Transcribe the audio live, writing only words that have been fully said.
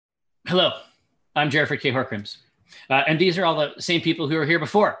Hello, I'm Jeffrey K. Horkrims. And these are all the same people who were here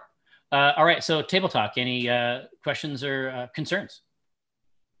before. All right, so table talk. Any questions or concerns?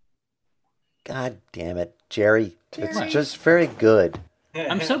 God damn it, Jerry. It's What? just very good.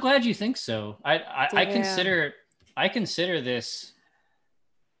 I'm so glad you think so. I Damn. consider this.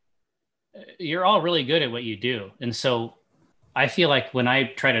 You're all really good at what you do, and so I feel like when I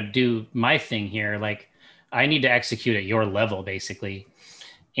try to do my thing here, like I need to execute at your level, basically.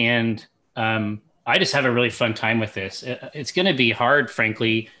 And I just have a really fun time with this. It's going to be hard,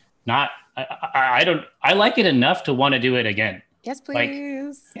 frankly. Not, I don't, I like it enough to want to do it again. Yes, Like,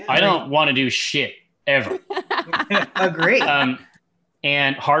 please. I don't want to do shit ever. Agree.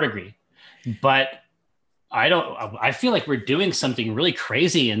 And hard agree. But I feel like we're doing something really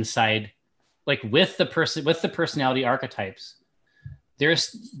crazy inside, like with the personality archetypes.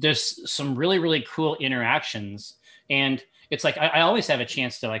 There's some really, really cool interactions. And it's like, I always have a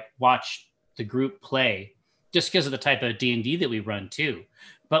chance to like watch the group play just because of the type of D&D that we run too.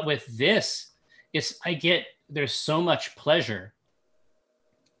 But with this, there's so much pleasure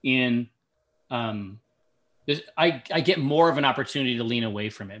in, I get more of an opportunity to lean away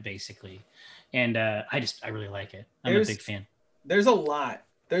from it basically. And I really like it. I'm a big fan. There's a lot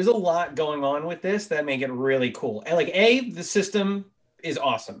going on with this that make it really cool. And like the system is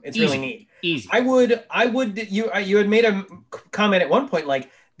awesome. It's really neat. Easy. You had made a comment at one point like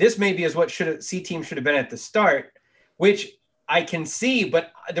this maybe is what C team should have been at the start, which I can see.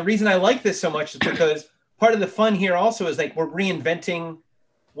 But the reason I like this so much is because part of the fun here also is like we're reinventing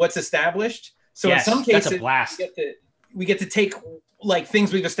what's established. So yes, in some cases, that's a blast. We get to take like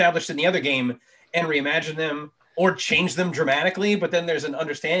things we've established in the other game and reimagine them or change them dramatically, but then there's an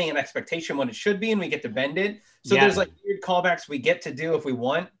understanding and expectation what it should be, and we get to bend it. So there's like weird callbacks we get to do if we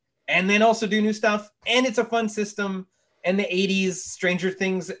want, and then also do new stuff. And it's a fun system. And the 80s Stranger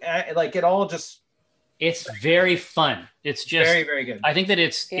Things, like it all just... It's very fun. It's just... Very, very good. I think that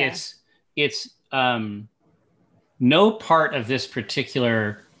it's no part of this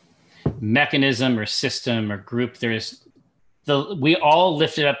particular mechanism or system or group, we all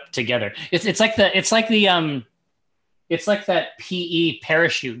lift it up together. It's like that PE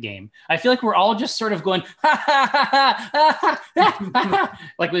parachute game. I feel like we're all just sort of going, ha, ha, ha, ha, ha, ha,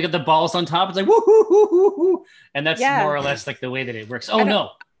 like we got the balls on top. It's like, woo, woo, woo, woo, woo. And that's more or less like the way that it works. Oh,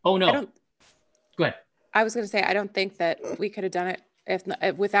 no. Go ahead. I was going to say, I don't think that we could have done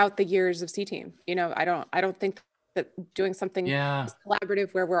it without the years of C Team. You know, I don't think that doing something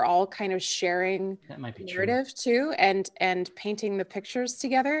collaborative where we're all kind of sharing narrative too and painting the pictures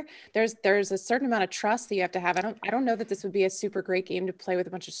together. There's a certain amount of trust that you have to have. I don't know that this would be a super great game to play with a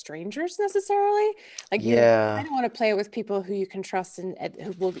bunch of strangers necessarily. Like you kind of want to play it with people who you can trust and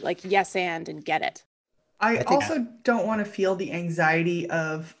who will like yes and get it. I also don't want to feel the anxiety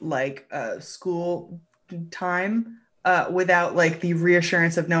of like school time without like the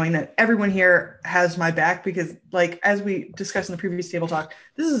reassurance of knowing that everyone here has my back, because like as we discussed in the previous table talk,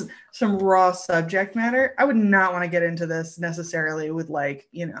 this is some raw subject matter. I would not want to get into this necessarily with like,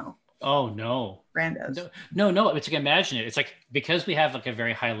 you know, randos. No, it's like, imagine it. It's like, because we have like a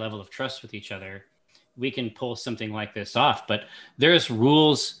very high level of trust with each other, we can pull something like this off. But there's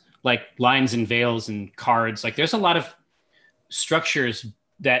rules like lines and veils and cards. Like there's a lot of structures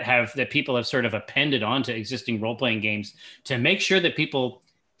that people have sort of appended onto existing role-playing games to make sure that people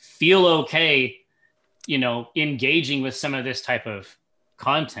feel okay, you know, engaging with some of this type of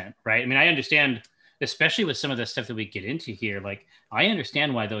content, right? I mean, I understand, especially with some of the stuff that we get into here, like I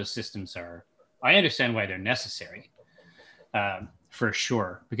understand why those systems I understand why they're necessary, for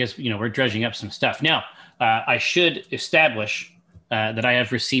sure, because, you know, we're dredging up some stuff. Now, I should establish that I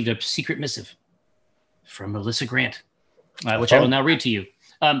have received a secret missive from Melissa Grant, which I will now read to you.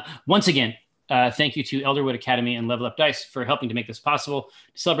 Once again, thank you to Elderwood Academy and Level Up Dice for helping to make this possible.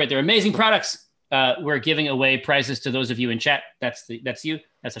 To celebrate their amazing products, we're giving away prizes to those of you in chat. That's you.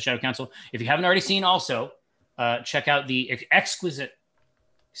 That's the Shadow Council. If you haven't already seen, also check out the exquisite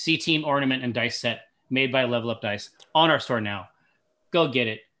C-Team ornament and dice set made by Level Up Dice on our store now. Go get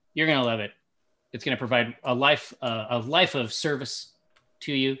it. You're gonna love it. It's gonna provide a life of service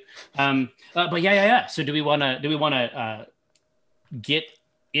to you. But yeah. So do we wanna get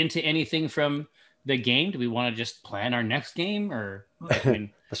into anything from the game? Do we want to just plan our next game, or I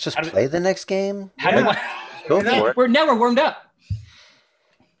mean, let's just play the next game? Go for it. We're warmed up.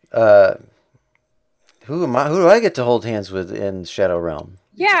 Who am I? Who do I get to hold hands with in Shadow Realm?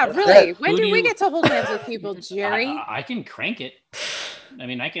 Yeah, really. When do we get to hold hands with people, Jerry? I can crank it. I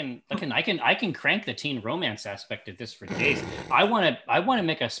mean, I can crank the teen romance aspect of this for days. I want to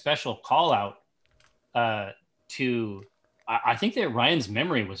make a special call out to I think that Ryan's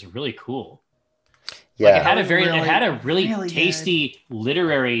memory was really cool. Yeah, like it had a really tasty good.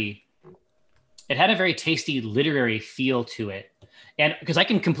 literary. It had a very tasty literary feel to it, and because I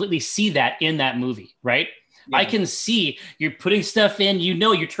can completely see that in that movie, right? Yeah. I can see you're putting stuff in.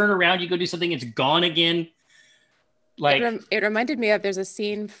 You turn around, you go do something, it's gone again. Like it reminded me of, there's a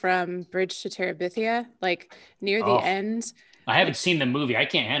scene from Bridge to Terabithia, like near the end. I haven't seen the movie. I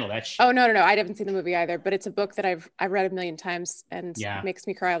can't handle that shit. Oh no, I haven't seen the movie either. But it's a book that I've read a million times and makes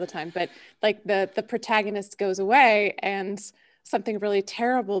me cry all the time. But like the protagonist goes away and something really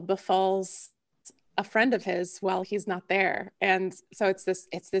terrible befalls a friend of his while he's not there, and so it's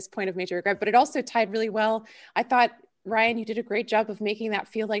this point of major regret. But it also tied really well. I thought, Ryan, you did a great job of making that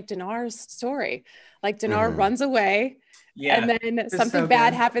feel like Dinar's story. Like Dinar runs away, and then something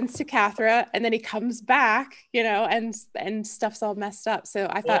bad happens to Cathra, and then he comes back, and stuff's all messed up. So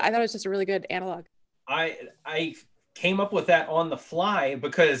I thought it was just a really good analog. I came up with that on the fly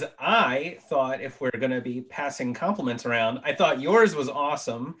because I thought, if we're going to be passing compliments around, I thought yours was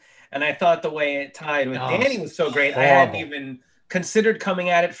awesome, and I thought the way it tied with Danny was so great. Horrible. I hadn't even considered coming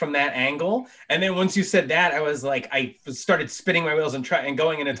at it from that angle, and then once you said that, I was like, I started spinning my wheels and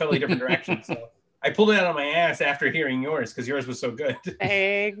going in a totally different direction. So I pulled it out of my ass after hearing yours because yours was so good.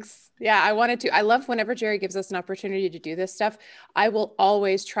 Thanks. Yeah, I love whenever Jerry gives us an opportunity to do this stuff. I will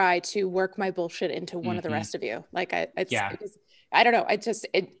always try to work my bullshit into one of the rest of you. Like I don't know.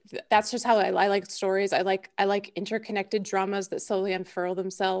 That's just how I like stories. I like interconnected dramas that slowly unfurl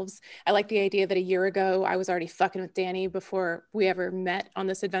themselves. I like the idea that a year ago I was already fucking with Danny before we ever met on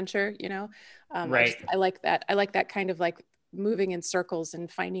this adventure. Right. I like that. I like that kind of like moving in circles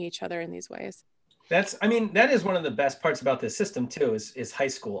and finding each other in these ways. That is one of the best parts about this system too, is high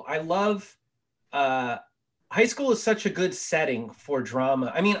school. I love high school is such a good setting for drama.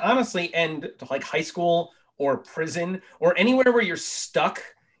 I mean, honestly, and like high school or prison or anywhere where you're stuck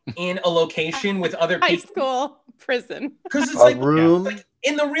in a location with other people. High school, prison. Because it's like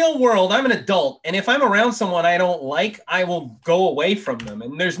in the real world, I'm an adult, and if I'm around someone I don't like, I will go away from them,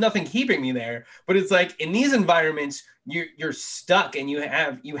 and there's nothing keeping me there. But it's like in these environments, you're stuck, and you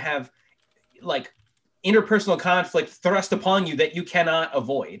have like interpersonal conflict thrust upon you that you cannot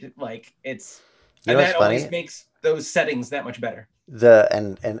avoid. Like that always makes those settings that much better.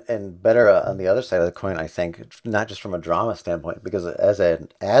 And better on the other side of the coin, I think, not just from a drama standpoint, because as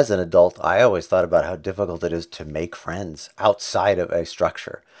an adult, I always thought about how difficult it is to make friends outside of a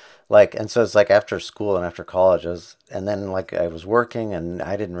structure. And so it's like after school and after college, and then I was working, and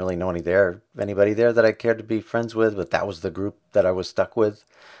I didn't really know anybody there that I cared to be friends with, but that was the group that I was stuck with.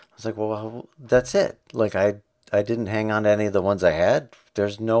 I was like, well, that's it. I didn't hang on to any of the ones I had.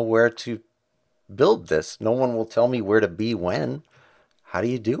 There's nowhere to build this. No one will tell me where to be when. How do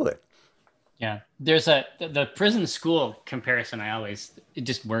you do it? Yeah, there's the prison school comparison. It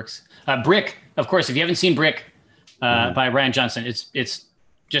just works. Brick, of course. If you haven't seen Brick by Rian Johnson, it's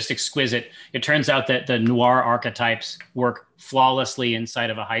just exquisite. It turns out that the noir archetypes work flawlessly inside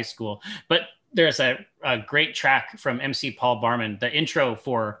of a high school. But there's a great track from MC Paul Barman. The intro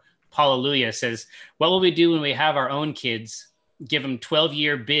for Hallelujah says, "What will we do when we have our own kids? Give them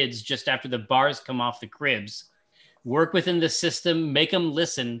 12-year bids just after the bars come off the cribs. Work within the system, make them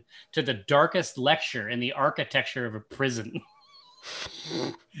listen to the darkest lecture in the architecture of a prison."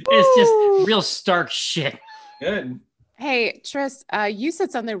 It's just real stark shit. Good. Hey, Tris, you said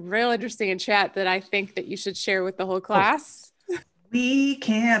something real interesting in chat that I think that you should share with the whole class. We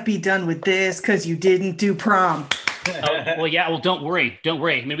can't be done with this because you didn't do prom. Well, yeah. Well, don't worry.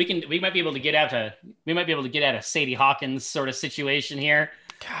 I mean, we might be able to get out a Sadie Hawkins sort of situation here.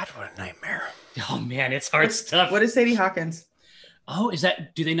 God, what a nightmare. Oh man, it's hard stuff. What is Sadie Hawkins? Oh,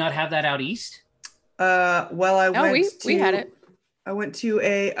 do they not have that out east? Well, we had it. I went to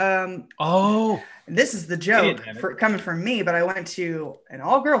a this is the joke coming from me, but I went to an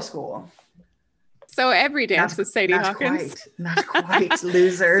all-girl school. So every dance is Sadie Hawkins. Not quite,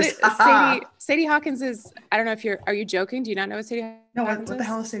 losers. Sadie Hawkins is, I don't know are you joking? Do you not know what Sadie Hawkins is? No, what the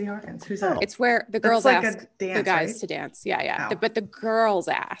hell is Sadie Hawkins? Who's that? It's where the girls ask the guys to dance. Yeah. Oh. But the girls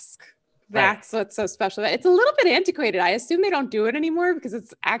ask. That's what's so special. It's a little bit antiquated. I assume they don't do it anymore because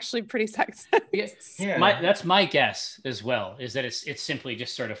it's actually pretty sexy. Yeah. That's my guess as well, is that it's simply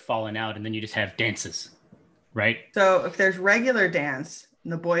just sort of fallen out, and then you just have dances, right? So if there's regular dance,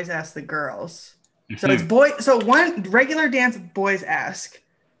 and the boys ask the girls. So it's So one regular dance, boys ask.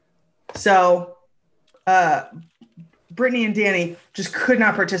 So Brittany and Danny just could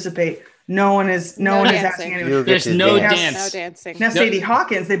not participate. No one is asking anyone. There's no dance. No dancing. Now Sadie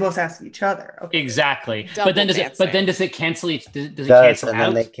Hawkins, they both ask each other. Okay. Exactly. Double But then does dancing. it cancel each? Does it Does, cancel and out?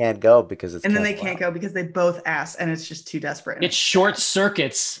 then they can't go because it's And then they canceled can't out. go because they both ask, and it's just too desperate. It short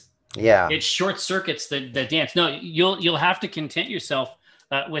circuits. Yeah. It short circuits the dance. No, you'll have to content yourself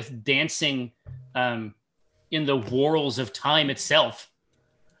with dancing in the whorls of time itself.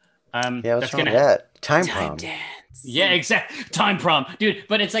 Yeah, what's wrong with that? Time prom. dance. Yeah, exactly. Time prom, dude.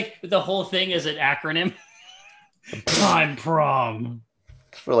 But it's like the whole thing is an acronym. Time prom.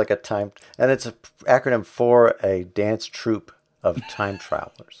 For like a time, and it's an acronym for a dance troupe of time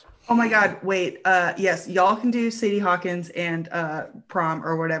travelers. Oh my God! Wait. Yes, y'all can do Sadie Hawkins and prom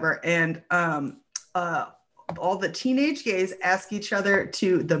or whatever, and all the teenage gays ask each other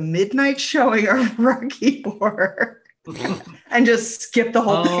to the midnight showing of Rocky Horror, and just skip the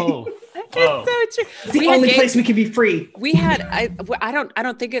whole thing. It's so true. It's the only place we can be free. We had I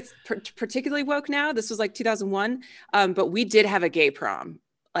don't think it's particularly woke now. This was like 2001, but we did have a gay prom.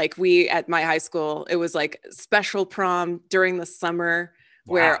 Like we at my high school, it was like special prom during the summer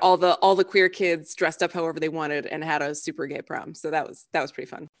where all the queer kids dressed up however they wanted and had a super gay prom. So that was pretty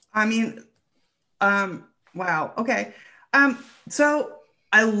fun. I mean, wow. Okay. So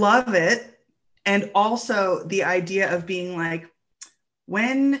I love it, and also the idea of being like,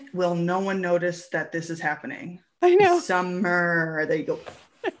 when will no one notice that this is happening? I know. Summer. There you go.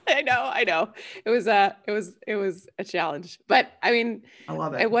 I know. It was a challenge, but I mean, I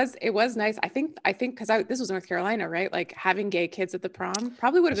love it. It was nice. I think because this was North Carolina, right? Like having gay kids at the prom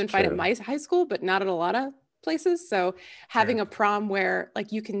probably would have been fine at my high school, but not at a lot of places. So having a prom where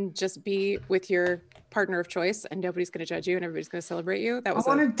like you can just be with your partner of choice and nobody's going to judge you and everybody's going to celebrate you. That was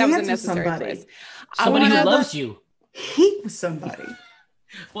a necessary place. Somebody who loves you. Hate with somebody.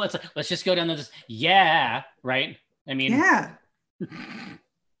 Well, let's just go down there. Yeah, right. I mean, yeah.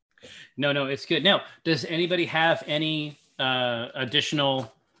 No, it's good. Now, does anybody have any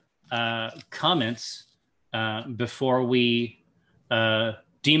additional comments before we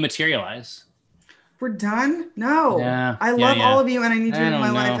dematerialize? We're done? No. Yeah, I love all of you and I need you in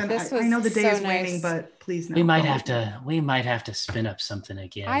my life. And I know the day is so waning, nice. but please no. We might have to spin up something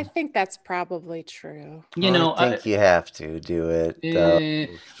again. I think that's probably true. I think you have to do it.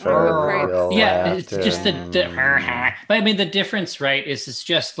 It's just but I mean, the difference, right, is it's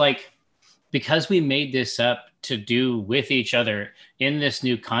just like, because we made this up to do with each other in this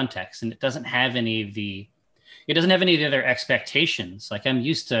new context, and it doesn't have any of the other expectations. Like I'm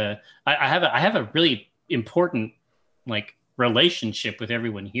used to, I have a really important like relationship with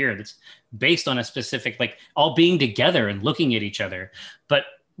everyone here that's based on a specific, like all being together and looking at each other. But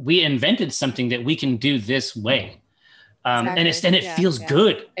we invented something that we can do this way. Exactly. And it feels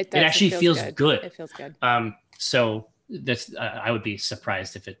good. It actually feels good. It feels good. So that's, I would be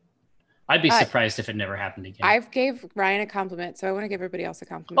surprised if I'd be surprised if it never happened again. I've gave Ryan a compliment, so I want to give everybody else a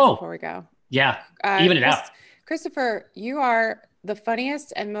compliment before we go. Yeah, even it out. Christopher, you are the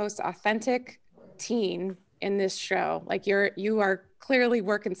funniest and most authentic teen in this show. Like you are clearly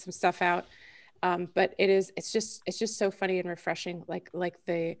working some stuff out, but it's just so funny and refreshing. Like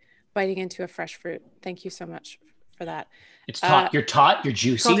the biting into a fresh fruit. Thank you so much for that. It's taut. You're taut. You're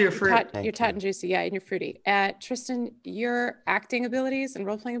juicy. You're taut and juicy. Yeah, and you're fruity. Tristan, your acting abilities and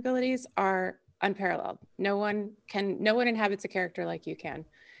role playing abilities are unparalleled. No one inhabits a character like you can.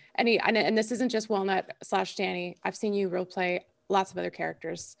 And this isn't just Walnut / Danny. I've seen you role play lots of other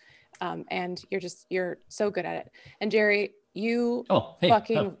characters, and you're so good at it. And Jerry, you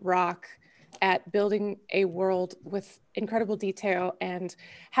rock at building a world with incredible detail and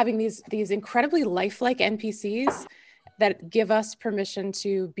having these incredibly lifelike NPCs that give us permission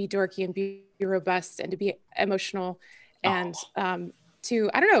to be dorky and be robust and to be emotional and to,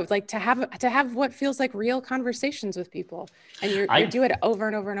 I don't know, like to have what feels like real conversations with people, and you do it over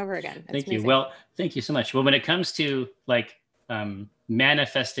and over and over again. Thank you. Well, thank you so much. Well, when it comes to like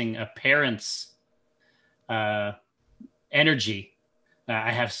manifesting a parent's energy,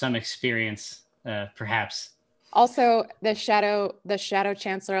 I have some experience, perhaps. Also, the shadow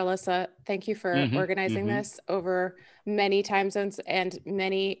chancellor, Alyssa, thank you for organizing this over many time zones and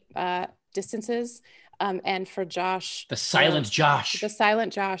many distances. And for Josh, the silent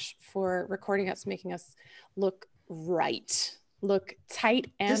Josh for recording us, making us look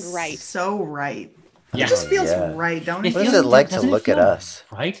tight and just right. So right. Yeah. It just feels right, don't it? What is it like to look at us?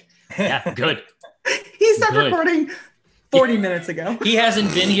 Right? Yeah, good. He stopped recording 40 minutes ago. He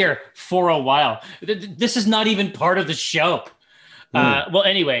hasn't been here for a while. This is not even part of the show. Well,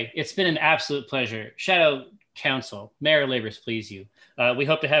 anyway, it's been an absolute pleasure. Shadow Council, Mayor Labors, please you. We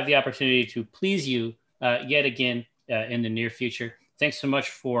hope to have the opportunity to please you yet again in the near future. Thanks so much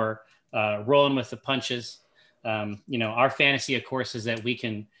for rolling with the punches. Our fantasy, of course, is that we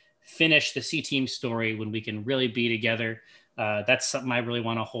can finish the C Team story when we can really be together. That's something I really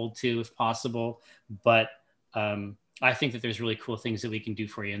want to hold to if possible. But I think that there's really cool things that we can do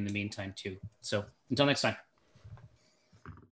for you in the meantime, too. So until next time.